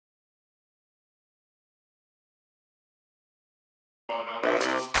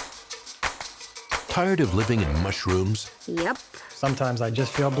Tired of living in mushrooms? Yep. Sometimes I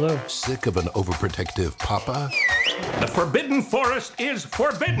just feel blue. Sick of an overprotective papa? The forbidden forest is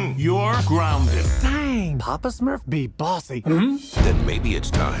forbidden. You're grounded. Dang, Papa Smurf be bossy. Then maybe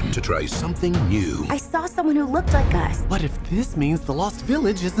it's time to try something new. I saw someone who looked like us. What if this means the Lost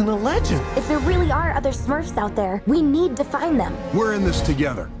Village isn't a legend? If there really are other Smurfs out there, we need to find them. We're in this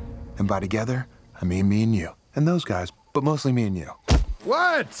together. And by together, I mean me and you. And those guys, but mostly me and you.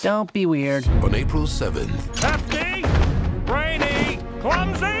 What? Don't be weird. On April 7th. Hefty, rainy,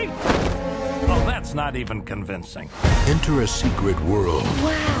 clumsy. Oh, that's not even convincing. Enter a secret world.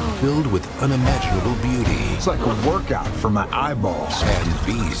 Wow. Filled with unimaginable beauty. It's like a workout for my eyeballs. And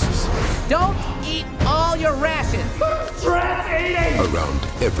beasts. Don't eat all your rations! Stress eating! Around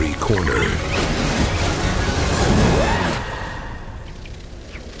every corner.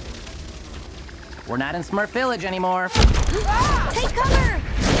 We're not in Smurf Village anymore. Take cover!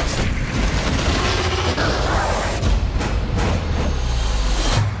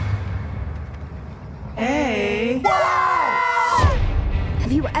 Hey!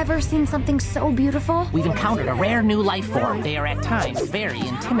 Have you ever seen something so beautiful? We've encountered a rare new life form. They are at times very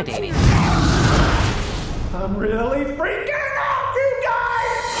intimidating. I'm really freaking out, you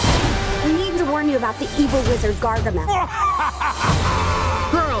guys! We need to warn you about the evil wizard Gargamel.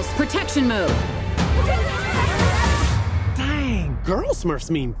 Girls, protection mode. Dang, girl Smurfs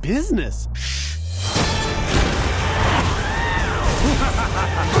mean business.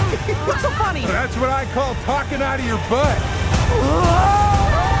 What's so funny? That's what I call talking out of your butt.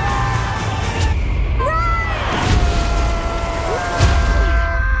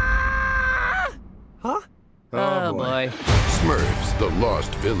 Huh? Oh boy. Smurfs, the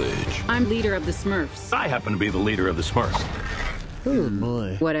Lost Village. I'm leader of the Smurfs. I happen to be the leader of the Smurfs. Oh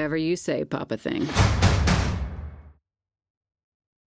boy. Whatever you say, Papa Thing.